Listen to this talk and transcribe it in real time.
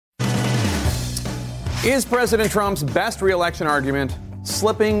Is President Trump's best re-election argument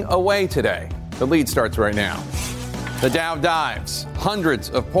slipping away today? The lead starts right now. The Dow dives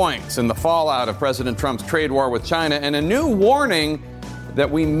hundreds of points in the fallout of President Trump's trade war with China and a new warning that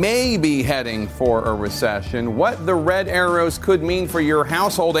we may be heading for a recession. What the red arrows could mean for your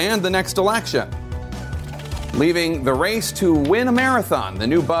household and the next election. Leaving the race to win a marathon. The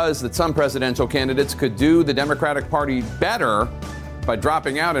new buzz that some presidential candidates could do the Democratic Party better by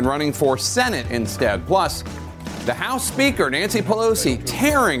dropping out and running for Senate instead. Plus, the House Speaker, Nancy Pelosi,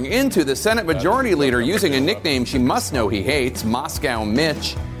 tearing into the Senate Majority Leader using a nickname she must know he hates, Moscow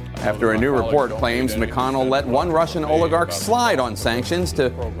Mitch, after a new report claims McConnell let one Russian oligarch slide on sanctions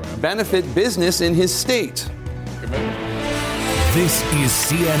to benefit business in his state. This is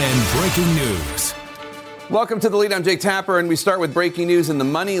CNN Breaking News. Welcome to The Lead. I'm Jake Tapper, and we start with breaking news in the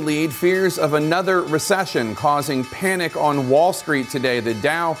money lead. Fears of another recession causing panic on Wall Street today. The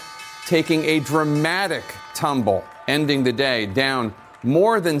Dow taking a dramatic tumble, ending the day down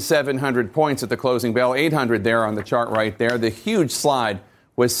more than 700 points at the closing bell, 800 there on the chart right there. The huge slide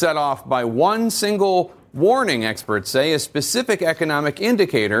was set off by one single warning, experts say, a specific economic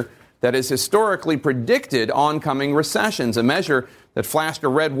indicator that has historically predicted oncoming recessions, a measure that flashed a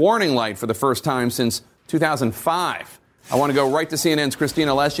red warning light for the first time since 2005. I want to go right to CNN's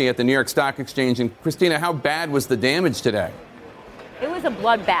Christina Leshy at the New York Stock Exchange. And Christina, how bad was the damage today? It was a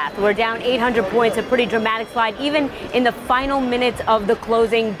bloodbath. We're down 800 points, a pretty dramatic slide, even in the final minutes of the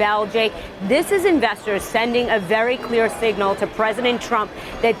closing bell, Jake. This is investors sending a very clear signal to President Trump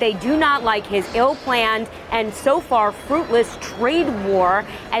that they do not like his ill-planned and so far fruitless trade war,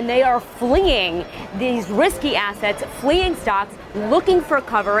 and they are fleeing these risky assets, fleeing stocks, looking for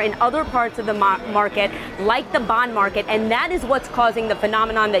cover in other parts of the market, like the bond market, and that is what's causing the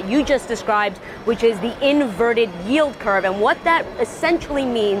phenomenon that you just described, which is the inverted yield curve. And what that essentially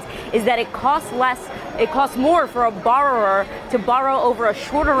means is that it costs more for a borrower to borrow over a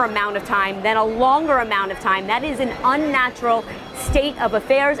shorter amount of time than a longer amount of time. That is an unnatural state of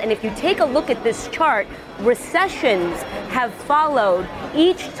affairs. And if you take a look at this chart, recessions have followed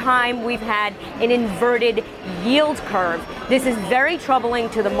each time we've had an inverted yield curve. This is very troubling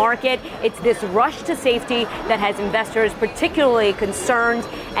to the market. It's this rush to safety that has investors particularly concerned.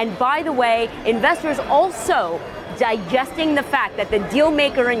 And by the way, investors also digesting the fact that the deal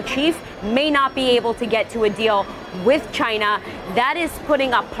maker in chief may not be able to get to a deal with China. That is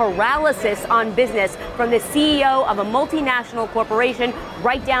putting a paralysis on business from the CEO of a multinational corporation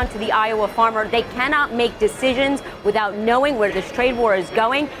right down to the Iowa farmer. They cannot make decisions without knowing where this trade war is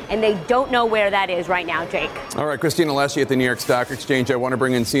going, and they don't know where that is right now, Jake. All right, Christina Leshy at the New York Stock Exchange. I want to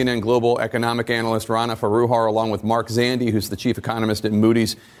bring in CNN global economic analyst Rana Foroohar along with Mark Zandi, who's the chief economist at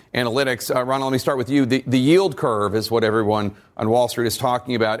Moody's Analytics. Rana, let me start with you. The yield curve is what everyone on Wall Street is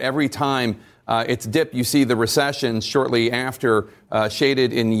talking about. Every time it's dipped, you see the recession shortly after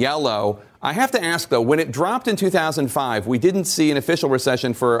shaded in yellow. I have to ask, though, when it dropped in 2005, we didn't see an official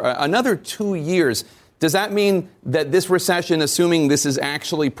recession for another 2 years. Does that mean that this recession, assuming this is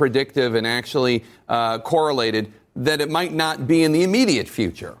actually predictive and actually correlated, that it might not be in the immediate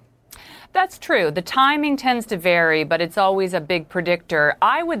future? That's true. The timing tends to vary, but it's always a big predictor.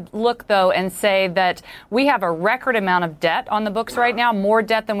 I would look, though, and say that we have a record amount of debt on the books right now, more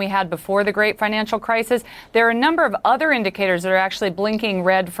debt than we had before the great financial crisis. There are a number of other indicators that are actually blinking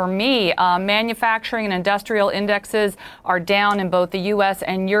red for me. Manufacturing and industrial indexes are down in both the U.S.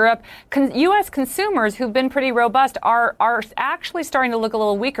 and Europe. U.S. consumers, who've been pretty robust, are actually starting to look a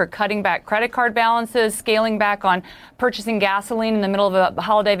little weaker, cutting back credit card balances, scaling back on purchasing gasoline in the middle of a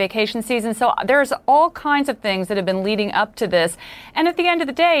holiday vacation season. And so there's all kinds of things that have been leading up to this. And at the end of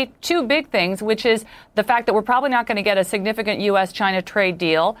the day, two big things, which is the fact that we're probably not going to get a significant U.S.-China trade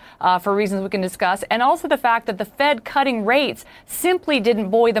deal for reasons we can discuss, and also the fact that the Fed cutting rates simply didn't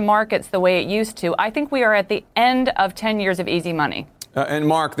buoy the markets the way it used to. I think we are at the end of 10 years of easy money. And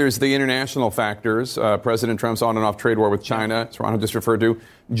Mark, there's the international factors. President Trump's on and off trade war with China, as Ronald just referred to.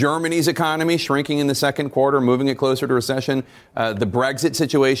 Germany's economy shrinking in the second quarter, moving it closer to recession. The Brexit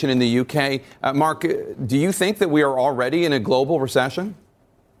situation in the UK. Mark, do you think that we are already in a global recession?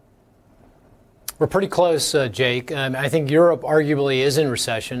 We're pretty close, Jake. I think Europe arguably is in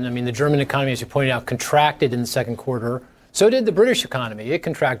recession. I mean, the German economy, as you pointed out, contracted in the second quarter. So did the British economy. It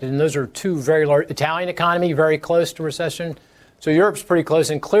contracted. And those are two very large. Italian economy, very close to recession. So Europe's pretty close,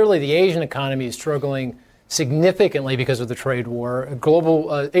 and clearly the Asian economy is struggling significantly because of the trade war.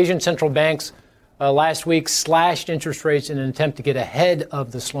 Global Asian central banks last week slashed interest rates in an attempt to get ahead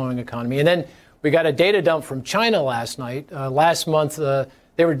of the slowing economy. And then we got a data dump from China last night. Last month,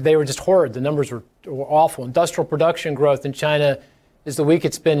 they were just horrid. The numbers were awful. Industrial production growth in China is the weak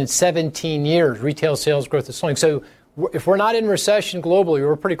it's been in 17 years. Retail sales growth is slowing. So if we're not in recession globally,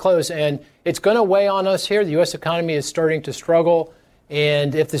 we're pretty close, and it's going to weigh on us here. The U.S. economy is starting to struggle,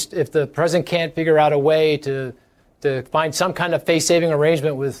 and if the president can't figure out a way to find some kind of face-saving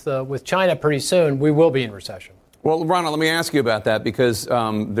arrangement with China pretty soon, we will be in recession. Well, Ronald, let me ask you about that, because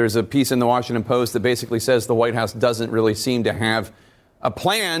there's a piece in the Washington Post that basically says the White House doesn't really seem to have a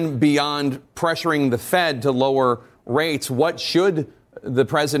plan beyond pressuring the Fed to lower rates. What should the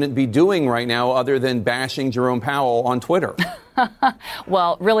president be doing right now other than bashing Jerome Powell on Twitter?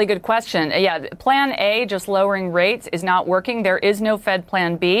 Well, really good question. Yeah, plan A, just lowering rates, is not working. There is no Fed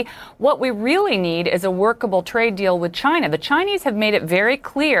plan B. What we really need is a workable trade deal with China. The Chinese have made it very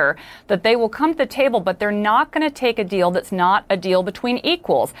clear that they will come to the table, but they're not going to take a deal that's not a deal between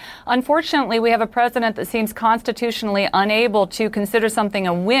equals. Unfortunately, we have a president that seems constitutionally unable to consider something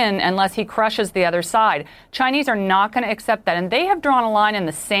a win unless he crushes the other side. Chinese are not going to accept that, and they have drawn a line in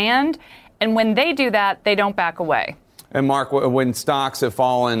the sand, and when they do that, they don't back away. And Mark, when stocks have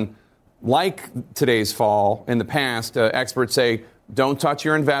fallen like today's fall in the past, experts say don't touch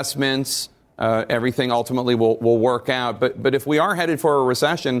your investments. Everything ultimately will work out. But if we are headed for a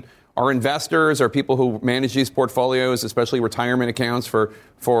recession, are investors or people who manage these portfolios, especially retirement accounts for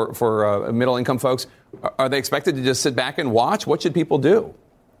middle income folks, are they expected to just sit back and watch? What should people do?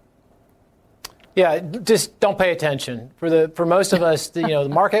 Yeah, just don't pay attention. For most of us, the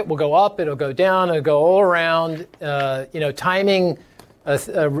market will go up, it'll go down, it'll go all around. Timing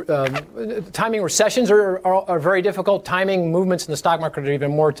recessions are very difficult. Timing movements in the stock market are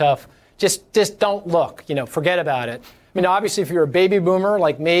even more tough. Just don't look. Forget about it. I mean, obviously, if you're a baby boomer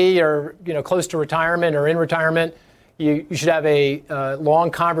like me, or close to retirement or in retirement, you should have a long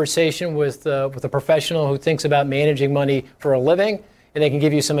conversation with a professional who thinks about managing money for a living, and they can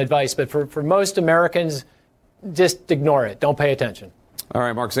give you some advice. But for most Americans, just ignore it. Don't pay attention. All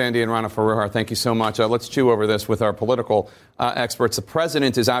right, Mark Zandi and Rana Foroohar, thank you so much. Let's chew over this with our political experts. The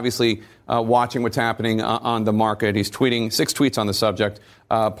president is obviously watching what's happening on the market. He's tweeting 6 tweets on the subject.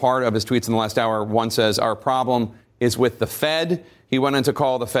 Part of his tweets in the last hour, one says, our problem is with the Fed. He went on to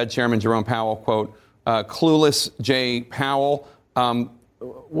call the Fed chairman, Jerome Powell, quote, clueless Jay Powell.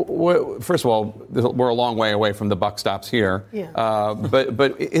 First of all, we're a long way away from the buck stops here. Yeah.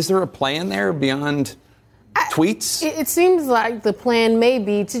 But is there a plan there beyond tweets? It seems like the plan may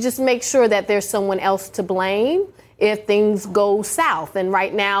be to just make sure that there's someone else to blame if things go south. And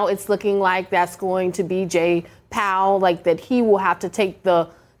right now it's looking like that's going to be Jay Powell, like that he will have to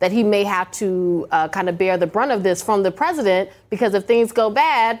that he may have to kind of bear the brunt of this from the president, because if things go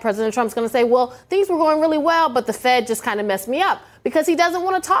bad, President Trump's going to say, well, things were going really well, but the Fed just kind of messed me up, because he doesn't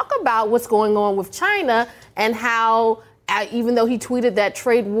want to talk about what's going on with China and how, even though he tweeted that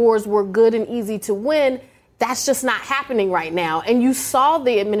trade wars were good and easy to win, that's just not happening right now. And you saw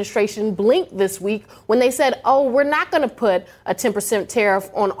the administration blink this week when they said, oh, we're not going to put a 10%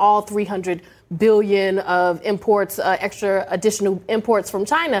 tariff on all 300 billion of imports, extra additional imports from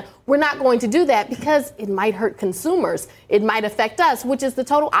China. We're not going to do that because it might hurt consumers. It might affect us, which is the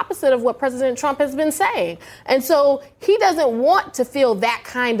total opposite of what President Trump has been saying. And so he doesn't want to feel that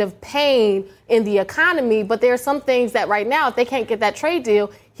kind of pain in the economy. But there are some things that right now, if they can't get that trade deal,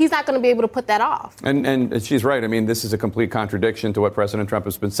 he's not going to be able to put that off. And she's right. I mean, this is a complete contradiction to what President Trump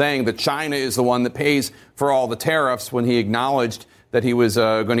has been saying, that China is the one that pays for all the tariffs, when he acknowledged that he was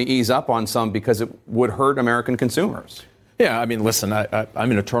going to ease up on some because it would hurt American consumers. Yeah, I mean, listen,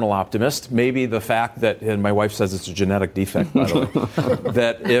 I'm an eternal optimist. Maybe the fact that, and my wife says it's a genetic defect, by the way,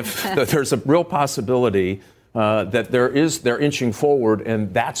 that there's a real possibility that they're inching forward,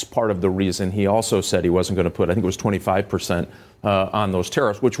 and that's part of the reason he also said he wasn't going to put, I think it was 25% on those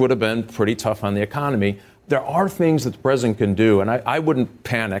tariffs, which would have been pretty tough on the economy. There are things that the president can do, and I wouldn't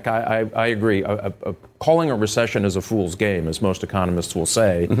panic. I agree. Calling a recession is a fool's game, as most economists will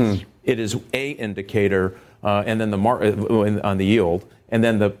say. Mm-hmm. It is a indicator, and then on the yield, and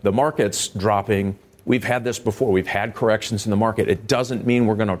then the market's dropping. We've had this before. We've had corrections in the market. It doesn't mean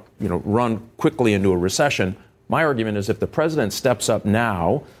we're going to run quickly into a recession. My argument is if the president steps up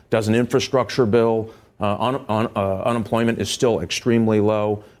now, does an infrastructure bill, unemployment is still extremely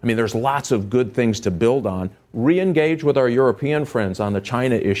low. I mean, there's lots of good things to build on. Re-engage with our European friends on the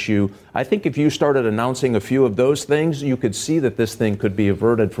China issue. I think if you started announcing a few of those things, you could see that this thing could be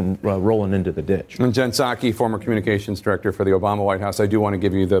averted from rolling into the ditch. And Jen Psaki, former communications director for the Obama White House, I do want to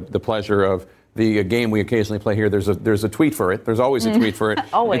give you the pleasure of the game we occasionally play here. There's a tweet for it. There's always a tweet for it.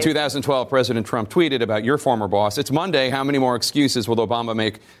 In 2012, President Trump tweeted about your former boss. It's Monday. How many more excuses will Obama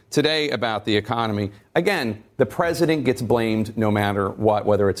make today about the economy? Again, the president gets blamed no matter what,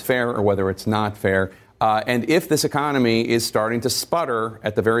 whether it's fair or whether it's not fair. And if this economy is starting to sputter,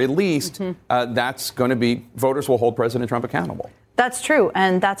 at the very least, that's going to be, voters will hold President Trump accountable. That's true.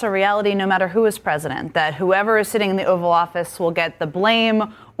 And that's a reality no matter who is president, that whoever is sitting in the Oval Office will get the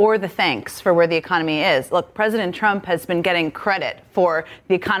blame or the thanks for where the economy is. Look, President Trump has been getting credit for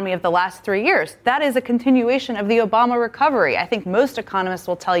the economy of the last 3 years. That is a continuation of the Obama recovery. I think most economists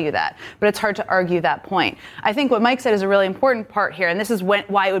will tell you that, but it's hard to argue that point. I think what Mike said is a really important part here, and this is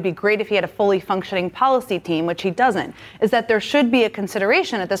why it would be great if he had a fully functioning policy team, which he doesn't, is that there should be a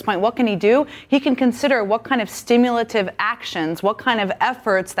consideration at this point. What can he do? He can consider what kind of stimulative actions, what kind of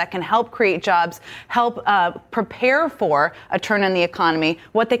efforts that can help create jobs, help prepare for a turn in the economy,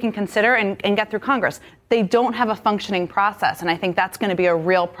 what they can consider and get through Congress. They don't have a functioning process, and I think that's going to be a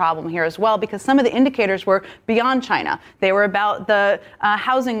real problem here as well, because some of the indicators were beyond China. They were about the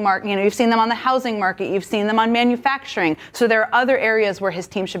housing market. You know, you've seen them on the housing market. You've seen them on manufacturing. So there are other areas where his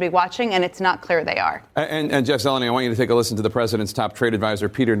team should be watching, and it's not clear they are. And Jeff Zeleny, I want you to take a listen to the president's top trade advisor,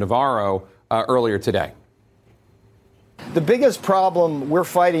 Peter Navarro, earlier today. The biggest problem we're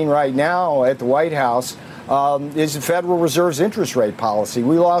fighting right now at the White House is the Federal Reserve's interest rate policy.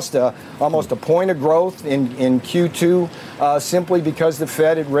 We lost almost a point of growth in Q2 simply because the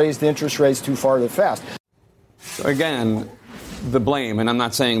Fed had raised interest rates too far too fast. Again, the blame, and I'm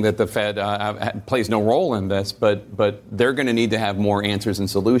not saying that the Fed plays no role in this, but they're going to need to have more answers and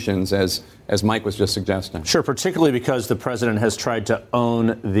solutions, as Mike was just suggesting. Sure, particularly because the president has tried to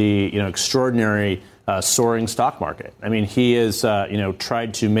own the extraordinary soaring stock market. I mean, he has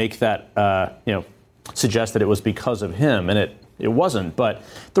tried to make that suggest that it was because of him, and it wasn't. But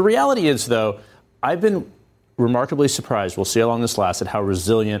the reality is, though, I've been remarkably surprised, we'll see how long this lasts, at how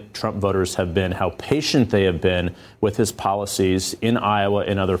resilient Trump voters have been, how patient they have been with his policies in Iowa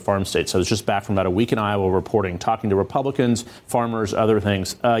and other farm states. I was just back from about a week in Iowa reporting, talking to Republicans, farmers, other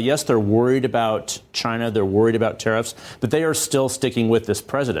things. Yes, they're worried about China, they're worried about tariffs, but they are still sticking with this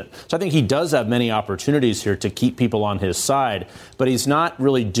president. So I think he does have many opportunities here to keep people on his side, but he's not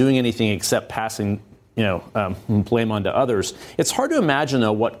really doing anything except passing blame onto others. It's hard to imagine,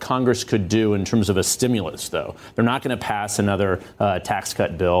 though, what Congress could do in terms of a stimulus, though. They're not going to pass another tax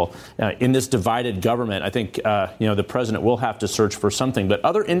cut bill. In this divided government, I think, the president will have to search for something. But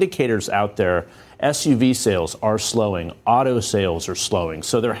other indicators out there, SUV sales are slowing. Auto sales are slowing.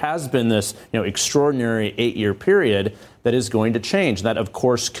 So there has been this, extraordinary 8-year period that is going to change. That, of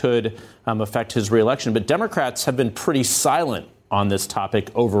course, could affect his reelection. But Democrats have been pretty silent on this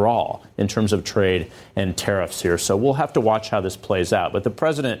topic overall in terms of trade and tariffs here. So we'll have to watch how this plays out. But the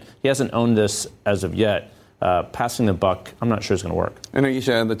president, he hasn't owned this as of yet. Passing the buck, I'm not sure is going to work. And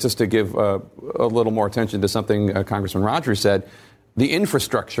Aisha, just to give a little more attention to something Congressman Rogers said, the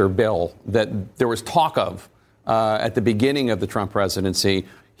infrastructure bill that there was talk of at the beginning of the Trump presidency,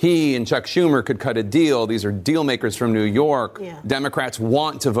 he and Chuck Schumer could cut a deal. These are deal makers from New York. Yeah. Democrats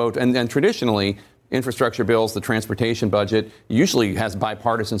want to vote. And traditionally, infrastructure bills, the transportation budget, usually has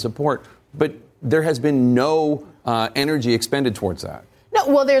bipartisan support. But there has been no energy expended towards that. No,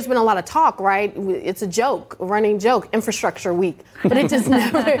 well, there's been a lot of talk, right? It's a joke, a running joke, infrastructure week. But it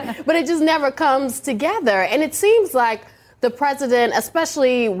just never comes together. And it seems like the president,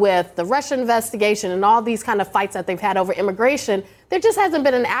 especially with the Russia investigation and all these kind of fights that they've had over immigration, there just hasn't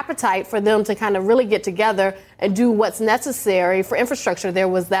been an appetite for them to kind of really get together and do what's necessary for infrastructure. There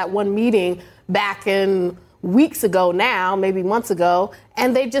was that one meeting back in weeks ago now, maybe months ago,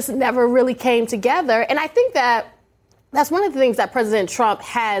 and they just never really came together. And I think that's one of the things that President Trump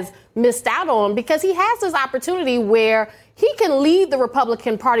has missed out on, because he has this opportunity where he can lead the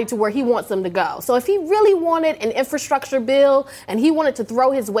Republican Party to where he wants them to go. So if he really wanted an infrastructure bill and he wanted to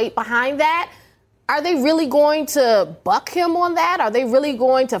throw his weight behind that, are they really going to buck him on that? Are they really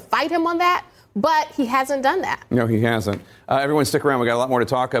going to fight him on that? But he hasn't done that. No, he hasn't. Everyone stick around. We got a lot more to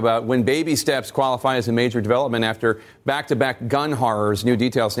talk about. When baby steps qualify as a major development after back-to-back gun horrors. New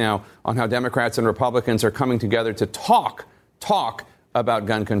details now on how Democrats and Republicans are coming together to talk about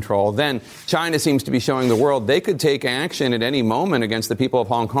gun control. Then China seems to be showing the world they could take action at any moment against the people of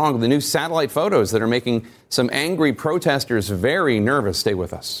Hong Kong. The new satellite photos that are making some angry protesters very nervous. Stay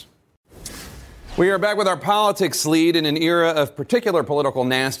with us. We are back with our politics lead. In an era of particular political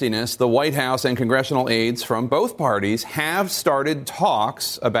nastiness, the White House and congressional aides from both parties have started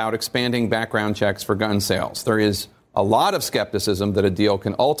talks about expanding background checks for gun sales. There is a lot of skepticism that a deal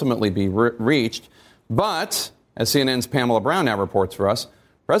can ultimately be reached. But, as CNN's Pamela Brown now reports for us,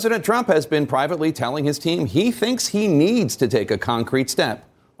 President Trump has been privately telling his team he thinks he needs to take a concrete step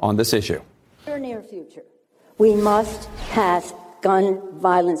on this issue. In the near future, we must pass gun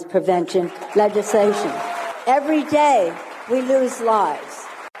violence prevention legislation. Every day we lose lives.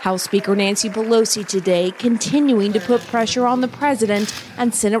 House Speaker Nancy Pelosi today continuing to put pressure on the president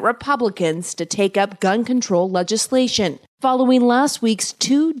and Senate Republicans to take up gun control legislation following last week's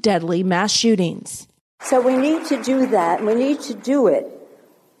 2 deadly mass shootings. So we need to do that. We need to do it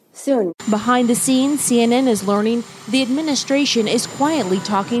soon. Behind the scenes, CNN is learning the administration is quietly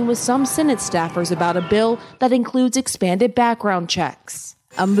talking with some Senate staffers about a bill that includes expanded background checks,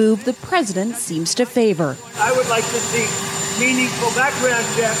 a move the president seems to favor. I would like to see meaningful background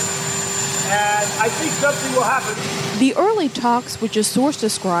checks, and I think something will happen. The early talks, which a source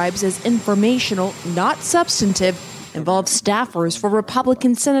describes as informational, not substantive, involve staffers for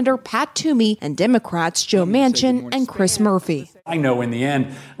Republican Senator Pat Toomey and Democrats Joe Manchin and Chris Murphy. I know in the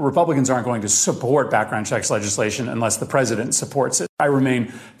end, Republicans aren't going to support background checks legislation unless the president supports it. I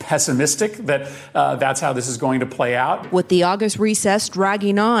remain pessimistic that that's how this is going to play out. With the August recess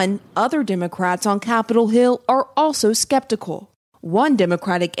dragging on, other Democrats on Capitol Hill are also skeptical. One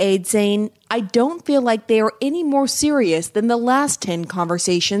Democratic aide saying, "I don't feel like they are any more serious than the last 10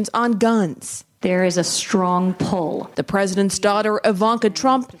 conversations on guns." There is a strong pull. The president's daughter, Ivanka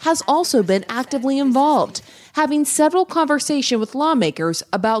Trump, has also been actively involved, having several conversations with lawmakers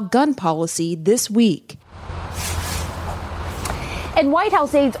about gun policy this week. And White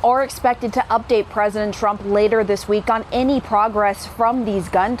House aides are expected to update President Trump later this week on any progress from these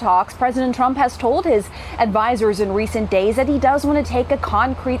gun talks. President Trump has told his advisors in recent days that he does want to take a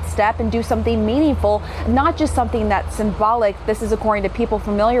concrete step and do something meaningful, not just something that's symbolic. This is according to people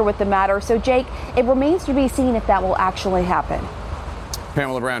familiar with the matter. So, Jake, it remains to be seen if that will actually happen.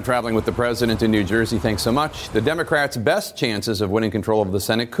 Pamela Brown traveling with the president in New Jersey. Thanks so much. The Democrats' best chances of winning control of the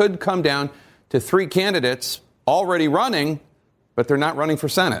Senate could come down to 3 candidates already running, but they're not running for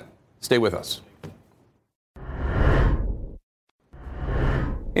Senate. Stay with us.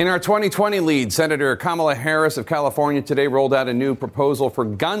 In our 2020 lead, Senator Kamala Harris of California today rolled out a new proposal for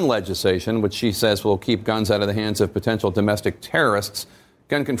gun legislation, which she says will keep guns out of the hands of potential domestic terrorists.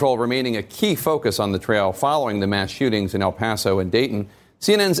 Gun control remaining a key focus on the trail following the mass shootings in El Paso and Dayton.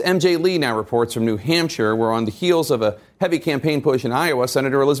 CNN's MJ Lee now reports from New Hampshire, where on the heels of a heavy campaign push in Iowa,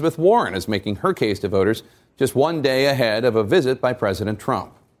 Senator Elizabeth Warren is making her case to voters just one day ahead of a visit by President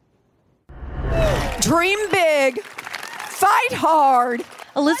Trump. Dream big, fight hard.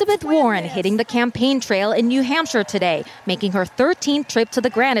 Elizabeth Warren hitting the campaign trail in New Hampshire today, making her 13th trip to the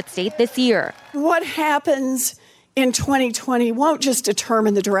Granite State this year. What happens in 2020 won't just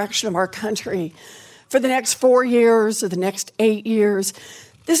determine the direction of our country for the next 4 years or the next 8 years.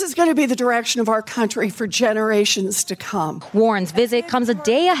 This is going to be the direction of our country for generations to come. Warren's visit comes a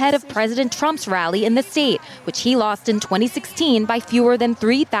day ahead of President Trump's rally in the state, which he lost in 2016 by fewer than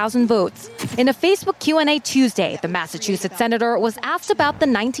 3,000 votes. In a Facebook Q&A Tuesday, the Massachusetts senator was asked about the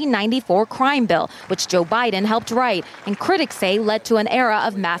 1994 crime bill, which Joe Biden helped write, and critics say led to an era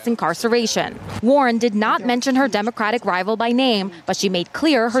of mass incarceration. Warren did not mention her Democratic rival by name, but she made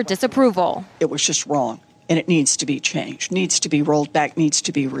clear her disapproval. It was just wrong. And it needs to be changed, needs to be rolled back, needs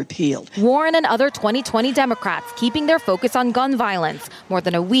to be repealed. Warren and other 2020 Democrats keeping their focus on gun violence, more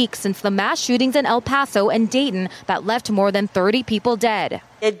than a week since the mass shootings in El Paso and Dayton that left more than 30 people dead.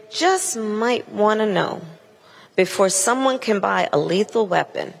 You just might want to know, before someone can buy a lethal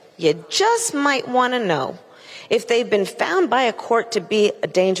weapon, you just might want to know if they've been found by a court to be a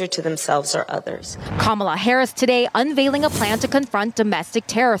danger to themselves or others. Kamala Harris today unveiling a plan to confront domestic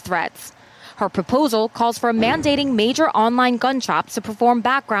terror threats. Her proposal calls for mandating major online gun shops to perform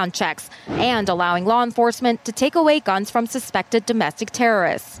background checks and allowing law enforcement to take away guns from suspected domestic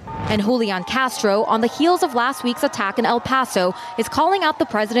terrorists. And Julian Castro, on the heels of last week's attack in El Paso, is calling out the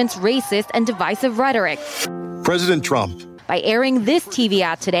president's racist and divisive rhetoric. President Trump. By airing this TV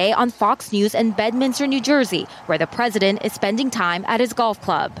ad today on Fox News in Bedminster, New Jersey, where the president is spending time at his golf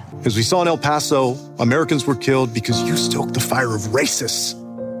club. As we saw in El Paso, Americans were killed because you stoked the fire of racists.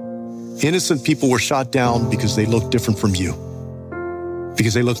 Innocent people were shot down because they looked different from you,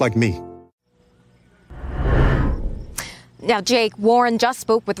 because they look like me. Now, Jake, Warren just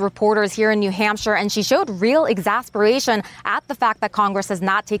spoke with reporters here in New Hampshire, and she showed real exasperation at the fact that Congress has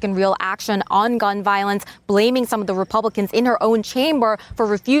not taken real action on gun violence, blaming some of the Republicans in her own chamber for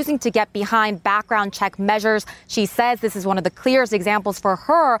refusing to get behind background check measures. She says this is one of the clearest examples for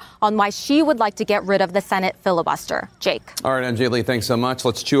her on why she would like to get rid of the Senate filibuster. Jake. All right, MJ Lee, thanks so much.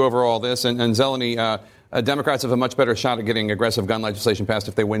 Let's chew over all this. And Zeleny, Democrats have a much better shot at getting aggressive gun legislation passed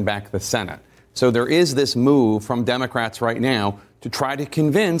if they win back the Senate. So there is this move from Democrats right now to try to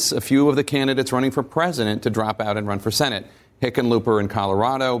convince a few of the candidates running for president to drop out and run for Senate. Hickenlooper in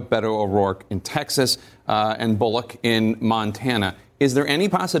Colorado, Beto O'Rourke in Texas, and Bullock in Montana. Is there any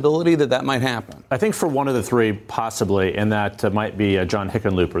possibility that that might happen? I think for one of the three, possibly, and that might be John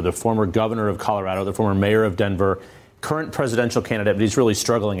Hickenlooper, the former governor of Colorado, the former mayor of Denver, current presidential candidate, but he's really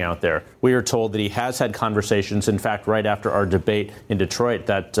struggling out there. We are told that he has had conversations. In fact, right after our debate in Detroit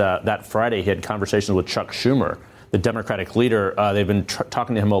that Friday, he had conversations with Chuck Schumer, the Democratic leader. They've been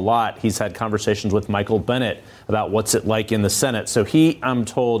talking to him a lot. He's had conversations with Michael Bennet about what's it like in the Senate. So he, I'm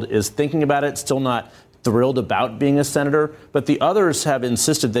told, is thinking about it, still not thrilled about being a senator, but the others have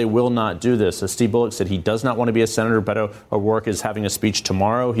insisted they will not do this. As Steve Bullock said, he does not want to be a senator. Beto O'Rourke is having a speech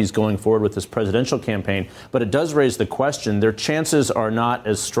tomorrow. He's going forward with his presidential campaign, but it does raise the question. Their chances are not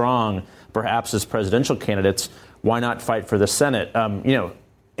as strong, perhaps, as presidential candidates. Why not fight for the Senate?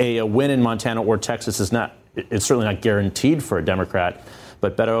 A win in Montana or Texas is not, it's certainly not guaranteed for a Democrat,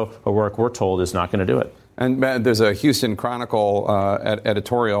 but Beto O'Rourke, we're told, is not going to do it. And there's a Houston Chronicle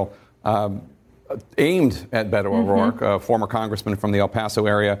editorial aimed at Beto O'Rourke, a former congressman from the El Paso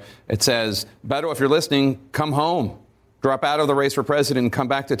area. It says, Beto, if you're listening, come home. Drop out of the race for president and come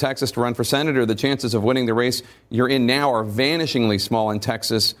back to Texas to run for senator. The chances of winning the race you're in now are vanishingly small, and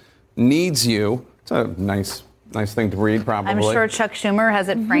Texas needs you. It's a nice thing to read, probably. I'm sure Chuck Schumer has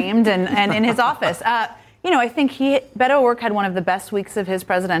it framed and in his office. I think Beto O'Rourke had one of the best weeks of his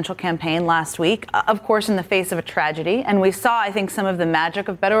presidential campaign last week, of course, in the face of a tragedy. And we saw, I think, some of the magic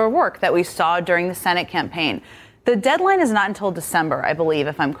of Beto O'Rourke that we saw during the Senate campaign. The deadline is not until December, I believe,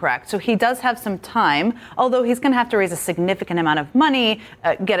 if I'm correct. So he does have some time, although he's going to have to raise a significant amount of money,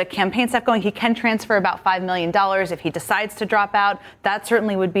 get a campaign staff going. He can transfer about $5 million if he decides to drop out. That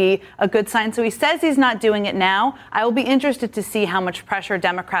certainly would be a good sign. So he says he's not doing it now. I will be interested to see how much pressure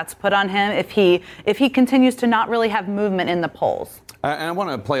Democrats put on him if he continues to not really have movement in the polls. And I want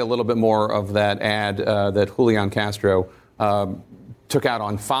to play a little bit more of that ad that Julian Castro took out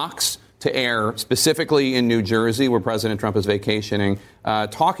on Fox to air specifically in New Jersey, where President Trump is vacationing,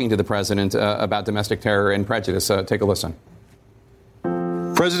 talking to the president about domestic terror and prejudice. Take a listen.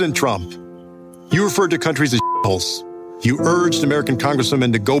 President Trump, you referred to countries as shitholes. You urged American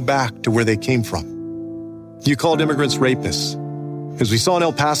congresswomen to go back to where they came from. You called immigrants rapists. As we saw in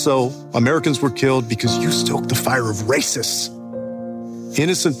El Paso, Americans were killed because you stoked the fire of racists.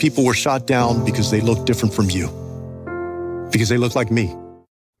 Innocent people were shot down because they looked different from you. Because they look like me.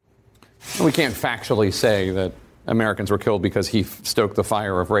 We can't factually say that Americans were killed because he stoked the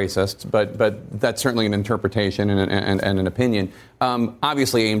fire of racists, but that's certainly an interpretation and an opinion,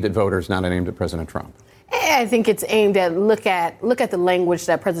 obviously aimed at voters, not aimed at President Trump. I think it's aimed at look at the language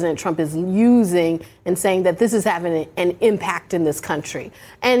that President Trump is using and saying that this is having an impact in this country.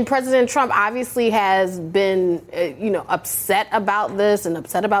 And President Trump obviously has been, upset about this and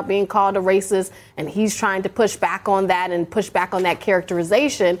upset about being called a racist. And he's trying to push back on that and push back on that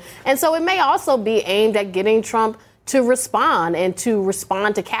characterization. And so it may also be aimed at getting Trump to respond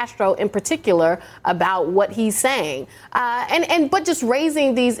to Castro in particular about what he's saying. But just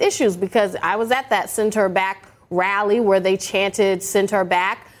raising these issues, because I was at that Send Her Back rally where they chanted Send Her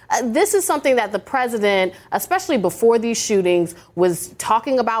Back. This is something that the president, especially before these shootings, was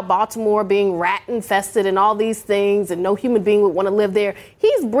talking about Baltimore being rat infested and all these things, and no human being would want to live there.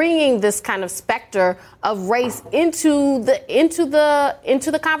 He's bringing this kind of specter of race into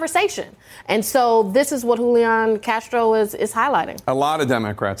the conversation. And so this is what Julian Castro is highlighting. A lot of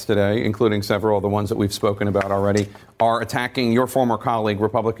Democrats today, including several of the ones that we've spoken about already, are attacking your former colleague,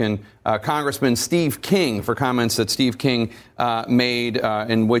 Republican Congressman Steve King, for comments that Steve King made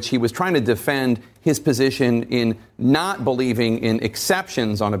in which he was trying to defend his position in not believing in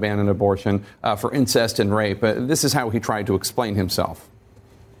exceptions on abandoned abortion for incest and rape. This is how he tried to explain himself.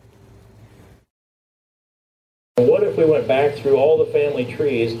 What if we went back through all the family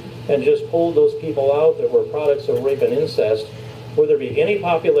trees and just pulled those people out that were products of rape and incest? Would there be any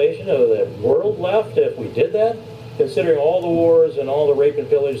population of the world left if we did that? Considering all the wars and all the rape and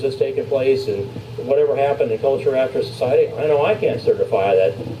pillage that's taken place and whatever happened in culture after society, I know I can't certify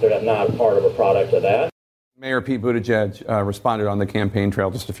that they're not part of a product of that. Mayor Pete Buttigieg responded on the campaign trail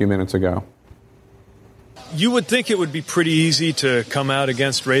just a few minutes ago. You would think it would be pretty easy to come out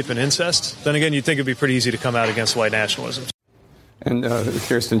against rape and incest. Then again, you'd think it'd be pretty easy to come out against white nationalism. And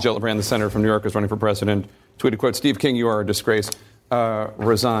Kirsten Gillibrand, the senator from New York, is running for president. Tweeted, quote, Steve King, you are a disgrace.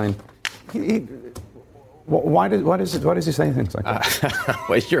 Resign. Why does he say things like that?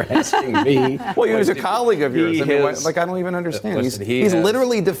 Well, you're asking me. Well, he was a colleague of yours. I don't even understand. Listen, he's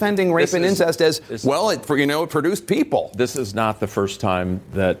literally defending rape and incest as, it produced people. This is not the first time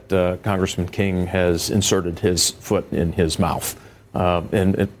that Congressman King has inserted his foot in his mouth.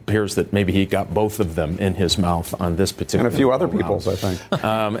 And it appears that maybe he got both of them in his mouth on this particular. And a few other people's, I think.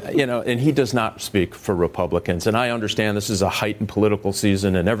 And he does not speak for Republicans. And I understand this is a heightened political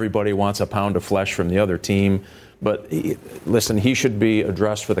season and everybody wants a pound of flesh from the other team. But listen, he should be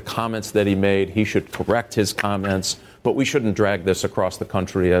addressed for the comments that he made. He should correct his comments. But we shouldn't drag this across the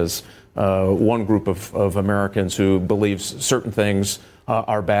country as one group of Americans who believes certain things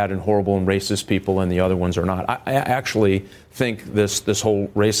are bad and horrible and racist people and the other ones are not. I actually think this whole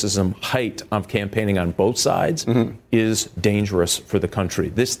racism height of campaigning on both sides is dangerous for the country.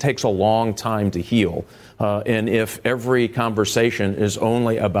 This takes a long time to heal. And if every conversation is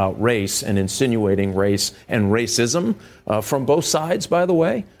only about race and insinuating race and racism from both sides, by the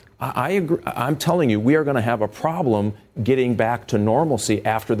way, I agree. I'm telling you, we are going to have a problem getting back to normalcy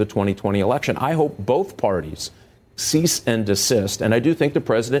after the 2020 election. I hope both parties cease and desist. And I do think the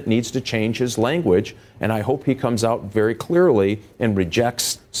president needs to change his language. And I hope he comes out very clearly and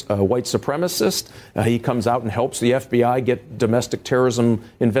rejects white supremacists. He comes out and helps the FBI get domestic terrorism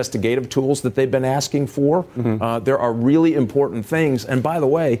investigative tools that they've been asking for. There are really important things. And by the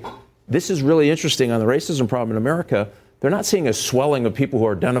way, this is really interesting on the racism problem in America. They're not seeing a swelling of people who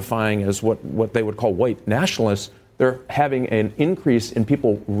are identifying as what they would call white nationalists. They're having an increase in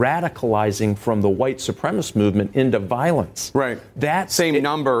people radicalizing from the white supremacist movement into violence. Right. That same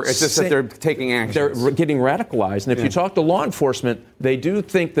number. It's just that they're taking action. They're getting radicalized. And if you talk to law enforcement, they do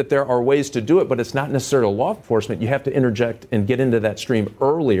think that there are ways to do it, but it's not necessarily law enforcement. You have to interject and get into that stream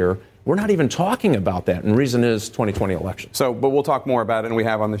earlier. We're not even talking about that. And the reason is 2020 election. But we'll talk more about it, and we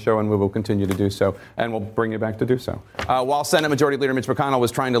have on the show, and we will continue to do so. And we'll bring you back to do so. While Senate Majority Leader Mitch McConnell was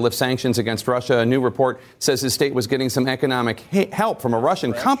trying to lift sanctions against Russia, a new report says his state was getting some economic help from a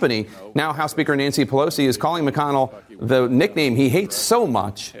Russian company. Now House Speaker Nancy Pelosi is calling McConnell the nickname he hates so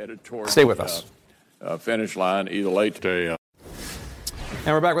much. Stay with us. Finish line either late today.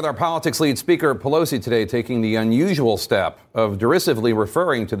 And we're back with our politics lead, Speaker Pelosi, today taking the unusual step of derisively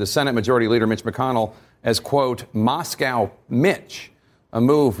referring to the Senate Majority Leader Mitch McConnell as, quote, Moscow Mitch, a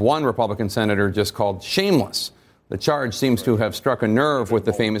move one Republican senator just called shameless. The charge seems to have struck a nerve with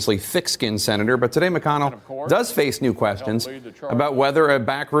the famously thick-skinned senator, but today McConnell does face new questions about whether a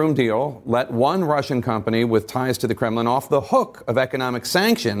backroom deal let one Russian company with ties to the Kremlin off the hook of economic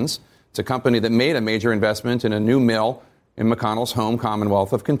sanctions. It's a company that made a major investment in a new mill in McConnell's home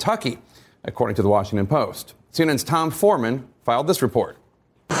Commonwealth of Kentucky, according to the Washington Post. CNN's Tom Foreman filed this report.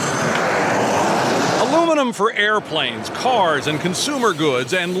 Aluminum for airplanes, cars, and consumer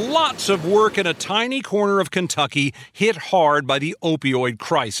goods, and lots of work in a tiny corner of Kentucky hit hard by the opioid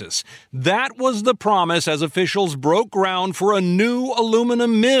crisis. That was the promise as officials broke ground for a new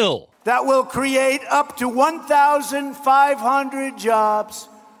aluminum mill. That will create up to 1,500 jobs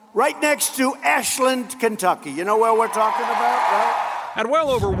right next to Ashland, Kentucky. You know where we're talking about, right? At well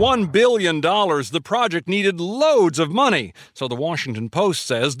over $1 billion, the project needed loads of money. So the Washington Post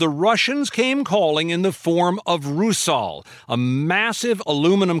says the Russians came calling in the form of Rusal, a massive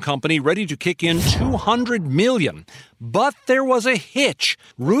aluminum company ready to kick in $200 million. But there was a hitch.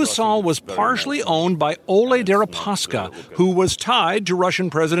 Rusal was partially owned by Ole Deripaska, who was tied to Russian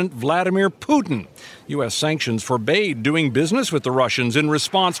President Vladimir Putin. U.S. sanctions forbade doing business with the Russians in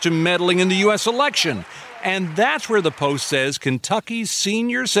response to meddling in the U.S. election. And that's where the Post says Kentucky's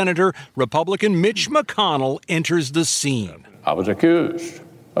senior senator, Republican Mitch McConnell, enters the scene. I was accused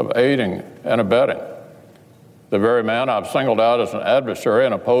of aiding and abetting the very man I've singled out as an adversary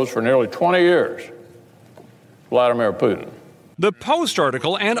and opposed for nearly 20 years, Vladimir Putin. The Post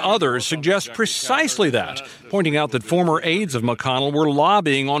article and others suggest precisely that, pointing out that former aides of McConnell were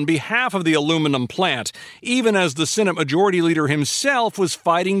lobbying on behalf of the aluminum plant, even as the Senate Majority Leader himself was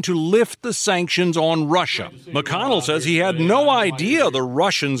fighting to lift the sanctions on Russia. McConnell says he had no idea the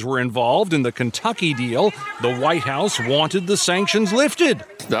Russians were involved in the Kentucky deal. The White House wanted the sanctions lifted.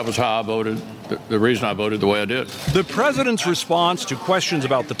 That was how I voted, the reason I voted the way I did. The president's response to questions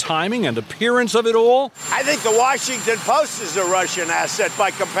about the timing and appearance of it all? I think the Washington Post is a Russian asset by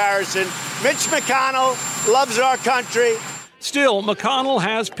comparison. Mitch McConnell loves our country. Still, McConnell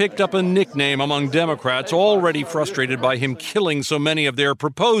has picked up a nickname among Democrats already frustrated by him killing so many of their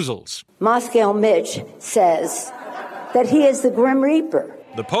proposals. Moscow Mitch says that he is the Grim Reaper.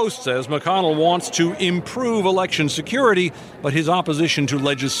 The Post says McConnell wants to improve election security, but his opposition to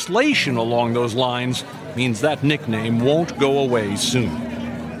legislation along those lines means that nickname won't go away soon.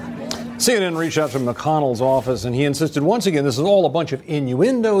 CNN reached out to McConnell's office, and he insisted once again this is all a bunch of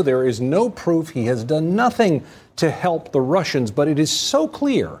innuendo. There is no proof. He has done nothing to help the Russians. But it is so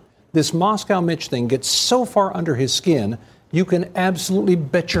clear this Moscow Mitch thing gets so far under his skin, you can absolutely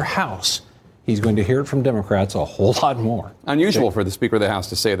bet your house he's going to hear it from Democrats a whole lot more. Unusual for the Speaker of the House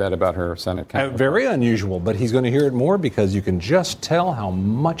to say that about her Senate counterpart. Very unusual, but he's going to hear it more because you can just tell how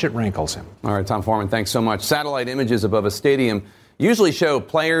much it rankles him. All right, Tom Foreman, thanks so much. Satellite images above a stadium usually show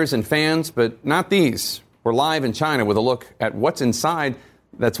players and fans, but not these. We're live in China with a look at what's inside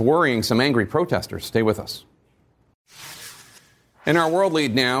that's worrying some angry protesters. Stay with us. In our world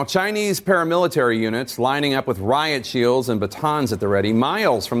lead now, Chinese paramilitary units lining up with riot shields and batons at the ready,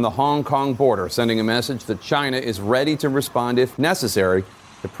 miles from the Hong Kong border, sending a message that China is ready to respond if necessary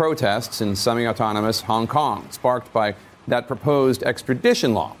to protests in semi-autonomous Hong Kong, sparked by that proposed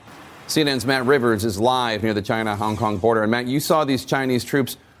extradition law. CNN's Matt Rivers is live near the China-Hong Kong border. And Matt, you saw these Chinese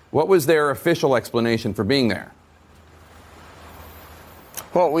troops. What was their official explanation for being there?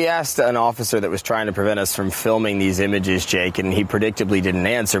 Well, we asked an officer that was trying to prevent us from filming these images, Jake, and he predictably didn't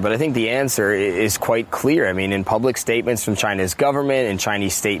answer. But I think the answer is quite clear. I mean, in public statements from China's government and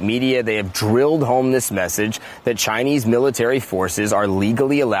Chinese state media, they have drilled home this message that Chinese military forces are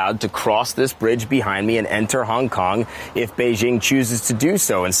legally allowed to cross this bridge behind me and enter Hong Kong if Beijing chooses to do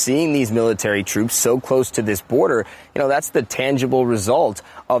so. And seeing these military troops so close to this border, that's the tangible result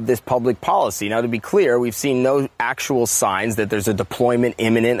of this public policy. Now, to be clear, we've seen no actual signs that there's a deployment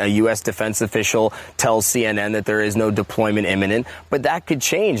imminent. A U.S. defense official tells CNN that there is no deployment imminent, but that could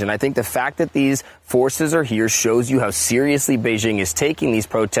change. And I think the fact that these forces are here shows you how seriously Beijing is taking these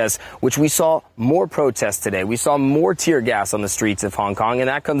protests, which we saw more protests today. We saw more tear gas on the streets of Hong Kong, and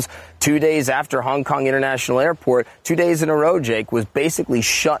that comes 2 days after Hong Kong International Airport, 2 days in a row, Jake, was basically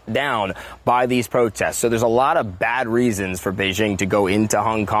shut down by these protests. So there's a lot of bad reasons for Beijing to go into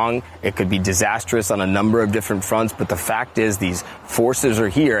Hong Kong. It could be disastrous on a number of different fronts, but the fact is these forces are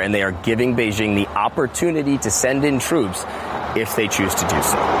here, and they are giving Beijing the opportunity to send in troops if they choose to do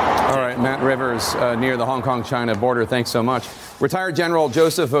so. All right, Matt Rivers near the Hong Kong-China border. Thanks so much. Retired General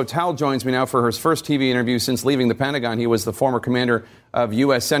Joseph Votel joins me now for his first TV interview since leaving the Pentagon. He was the former commander of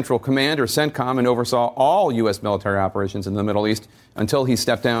U.S. Central Command, or CENTCOM, and oversaw all U.S. military operations in the Middle East until he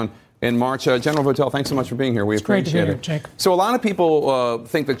stepped down in March. General Votel, thanks so much for being here. We appreciate it. Great to be here, Jake. So a lot of people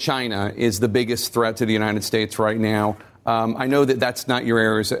think that China is the biggest threat to the United States right now. I know that that's not your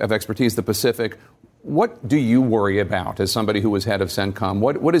areas of expertise, the Pacific. What do you worry about as somebody who was head of CENTCOM?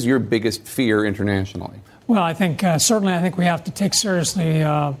 What is your biggest fear internationally? Well, I think certainly we have to take seriously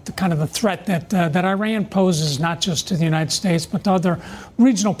the threat that Iran poses, not just to the United States, but to other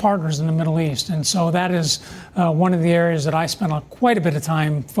regional partners in the Middle East. And so that is one of the areas that I spent quite a bit of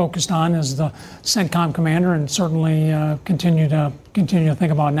time focused on as the CENTCOM commander, and certainly continue to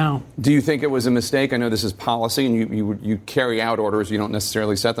think about now. Do you think it was a mistake? I know this is policy, and you carry out orders. You don't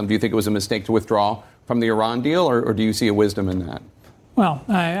necessarily set them. Do you think it was a mistake to withdraw from the Iran deal, or do you see a wisdom in that? Well,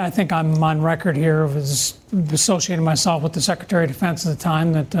 I think I'm on record here of associating myself with the Secretary of Defense at the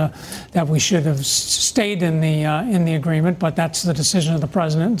time that we should have stayed in the agreement, but that's the decision of the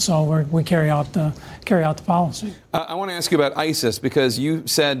president. So we carry out the policy. I want to ask you about ISIS, because you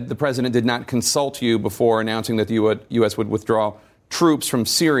said the president did not consult you before announcing that the U.S. would withdraw troops from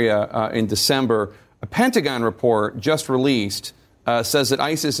Syria in December. A Pentagon report just released says that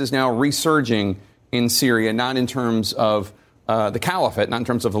ISIS is now resurging in Syria, not in terms of the caliphate, not in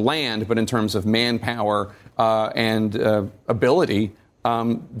terms of land, but in terms of manpower and ability.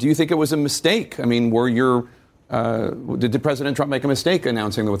 Do you think it was a mistake? I mean, did President Trump make a mistake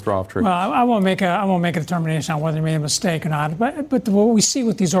announcing the withdrawal of troops? Well, I won't make a determination on whether he made a mistake or not. But what we see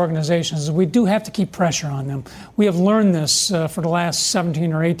with these organizations is we do have to keep pressure on them. We have learned this for the last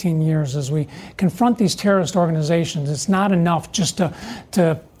 17 or 18 years as we confront these terrorist organizations. It's not enough just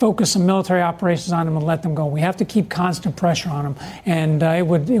to focus some military operations on them and let them go. We have to keep constant pressure on them. And it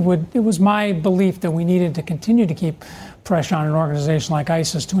was my belief that we needed to continue to keep pressure on an organization like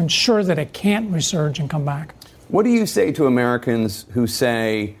ISIS to ensure that it can't resurge and come back. What do you say to Americans who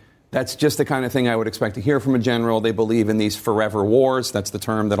say that's just the kind of thing I would expect to hear from a general? They believe in these forever wars. That's the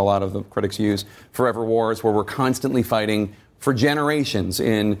term that a lot of the critics use, forever wars, where we're constantly fighting for generations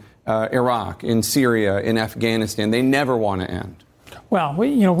in Iraq, in Syria, in Afghanistan. They never want to end. Well,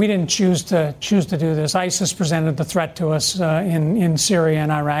 we didn't choose to do this. ISIS presented the threat to us in Syria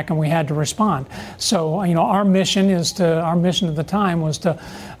and Iraq, and we had to respond. So, our mission at the time was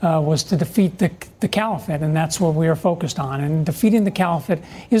to defeat the caliphate, and that's what we are focused on. And defeating the caliphate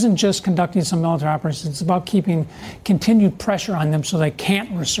isn't just conducting some military operations; it's about keeping continued pressure on them so they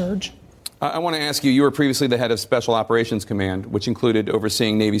can't resurge. I want to ask you, you were previously the head of Special Operations Command, which included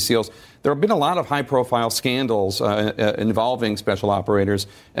overseeing Navy SEALs. There have been a lot of high-profile scandals involving special operators.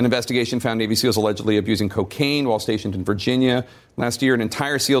 An investigation found Navy SEALs allegedly abusing cocaine while stationed in Virginia. Last year, an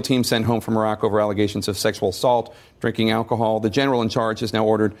entire SEAL team sent home from Iraq over allegations of sexual assault, drinking alcohol. The general in charge has now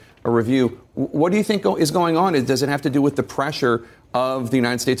ordered a review. What do you think is going on? Does it have to do with the pressure of the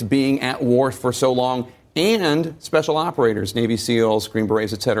United States being at war for so long and special operators, Navy SEALs, Green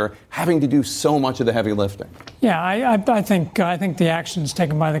Berets, et cetera, having to do so much of the heavy lifting? Yeah, I think the actions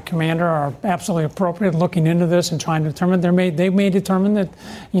taken by the commander are absolutely appropriate. Looking into this and trying to determine, they may determine that,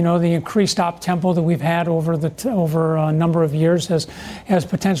 the increased op tempo that we've had over a number of years has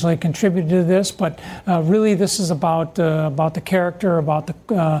potentially contributed to this. But really, this is about the character, about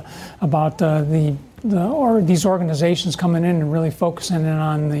these organizations coming in and really focusing in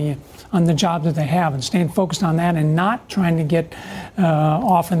on the job that they have and staying focused on that and not trying to get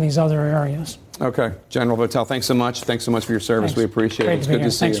off in these other areas. Okay. General Votel, thanks so much. Thanks so much for your service. Thanks. We appreciate it. It's good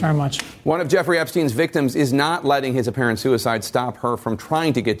to see you. Thanks very much. One of Jeffrey Epstein's victims is not letting his apparent suicide stop her from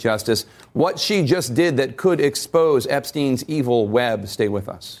trying to get justice. What she just did that could expose Epstein's evil web. Stay with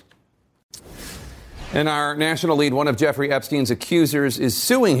us. In our national lead, one of Jeffrey Epstein's accusers is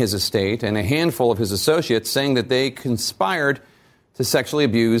suing his estate and a handful of his associates, saying that they conspired to sexually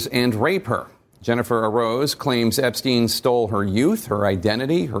abuse and rape her. Jennifer Arose claims Epstein stole her youth, her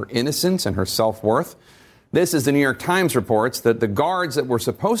identity, her innocence, and her self-worth. This, as the New York Times reports, that the guards that were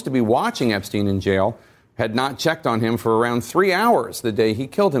supposed to be watching Epstein in jail had not checked on him for around 3 hours the day he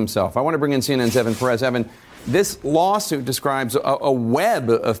killed himself. I want to bring in CNN's Evan Perez. Evan, this lawsuit describes a web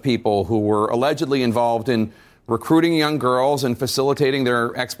of people who were allegedly involved in recruiting young girls and facilitating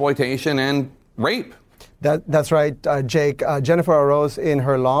their exploitation and rape. That's right, Jake. Jennifer Arose, in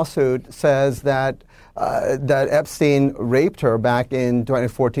her lawsuit, says that Epstein raped her back in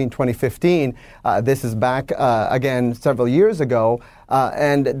 2014, 2015. This is back again several years ago,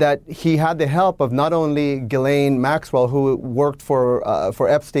 and that he had the help of not only Ghislaine Maxwell, who worked for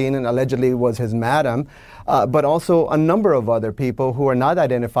Epstein and allegedly was his madam, but also a number of other people who are not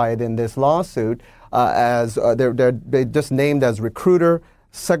identified in this lawsuit as they're just named as recruiter,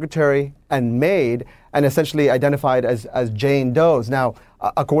 secretary, and maid, and essentially identified as Jane Does. Now,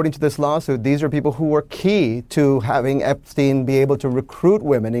 according to this lawsuit, these are people who were key to having Epstein be able to recruit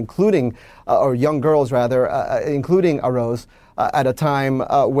women, including, or young girls rather, including Arose, at a time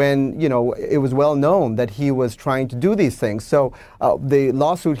when, it was well known that he was trying to do these things. So the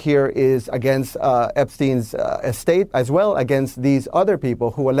lawsuit here is against Epstein's estate, as well against these other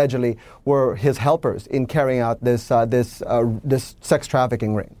people who allegedly were his helpers in carrying out this sex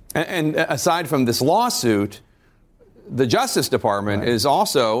trafficking ring. And aside from this lawsuit, the Justice Department is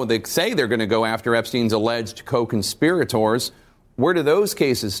also, they say they're going to go after Epstein's alleged co-conspirators. Where do those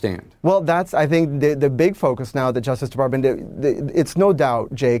cases stand? Well, that's, I think, the big focus now of the Justice Department. It's no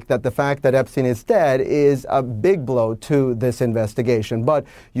doubt, Jake, that the fact that Epstein is dead is a big blow to this investigation. But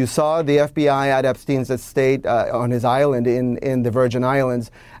you saw the FBI at Epstein's estate on his island in the Virgin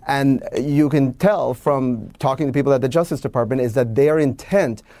Islands, and you can tell from talking to people at the Justice Department is that they are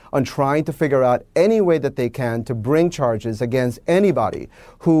intent on trying to figure out any way that they can to bring charges against anybody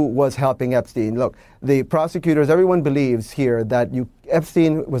who was helping Epstein. Look, the prosecutors, everyone believes here that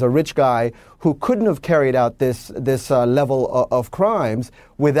Epstein was a rich guy who couldn't have carried out this level of crimes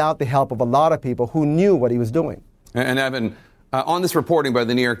without the help of a lot of people who knew what he was doing. And Evan, on this reporting by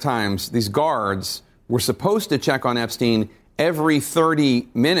the New York Times, these guards were supposed to check on Epstein every 30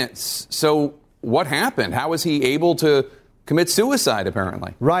 minutes. So what happened? How was he able to commit suicide,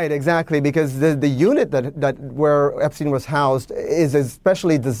 apparently? Right, exactly, because the unit that where Epstein was housed is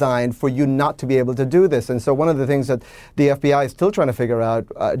especially designed for you not to be able to do this. And so one of the things that the FBI is still trying to figure out,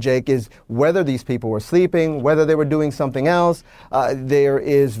 Jake, is whether these people were sleeping, whether they were doing something else. There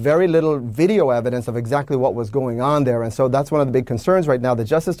is very little video evidence of exactly what was going on there. And so that's one of the big concerns right now. The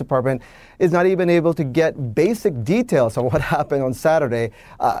Justice Department is not even able to get basic details of what happened on Saturday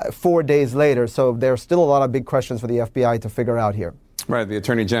 4 days later. So there's still a lot of big questions for the FBI to figure out here. Right. The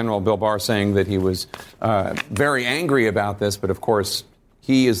Attorney General, Bill Barr, saying that he was very angry about this. But, of course,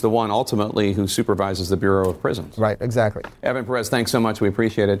 he is the one ultimately who supervises the Bureau of Prisons. Right. Exactly. Evan Perez, thanks so much. We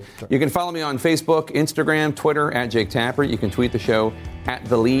appreciate it. Sure. You can follow me on Facebook, Instagram, Twitter, at Jake Tapper. You can tweet the show at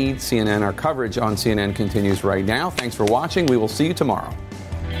The Lead, CNN. Our coverage on CNN continues right now. Thanks for watching. We will see you tomorrow.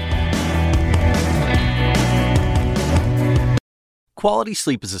 Quality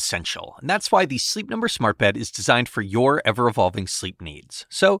sleep is essential, and that's why the Sleep Number Smart Bed is designed for your ever-evolving sleep needs.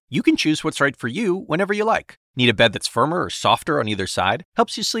 So you can choose what's right for you whenever you like. Need a bed that's firmer or softer on either side?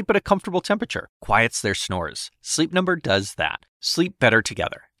 Helps you sleep at a comfortable temperature. Quiets their snores. Sleep Number does that. Sleep better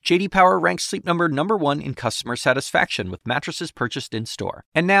together. JD Power ranks Sleep Number number 1 in customer satisfaction with mattresses purchased in-store.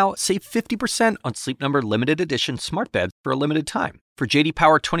 And now, save 50% on Sleep Number limited edition smart beds for a limited time. For JD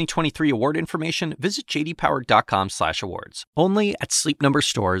Power 2023 award information, visit jdpower.com/awards. Only at Sleep Number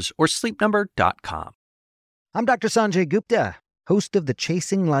stores or sleepnumber.com. I'm Dr. Sanjay Gupta, host of the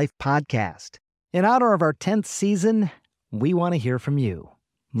Chasing Life podcast. In honor of our 10th season, we want to hear from you.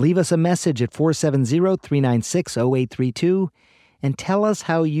 Leave us a message at 470-396-0832 and tell us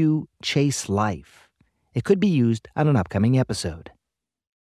how you chase life. It could be used on an upcoming episode.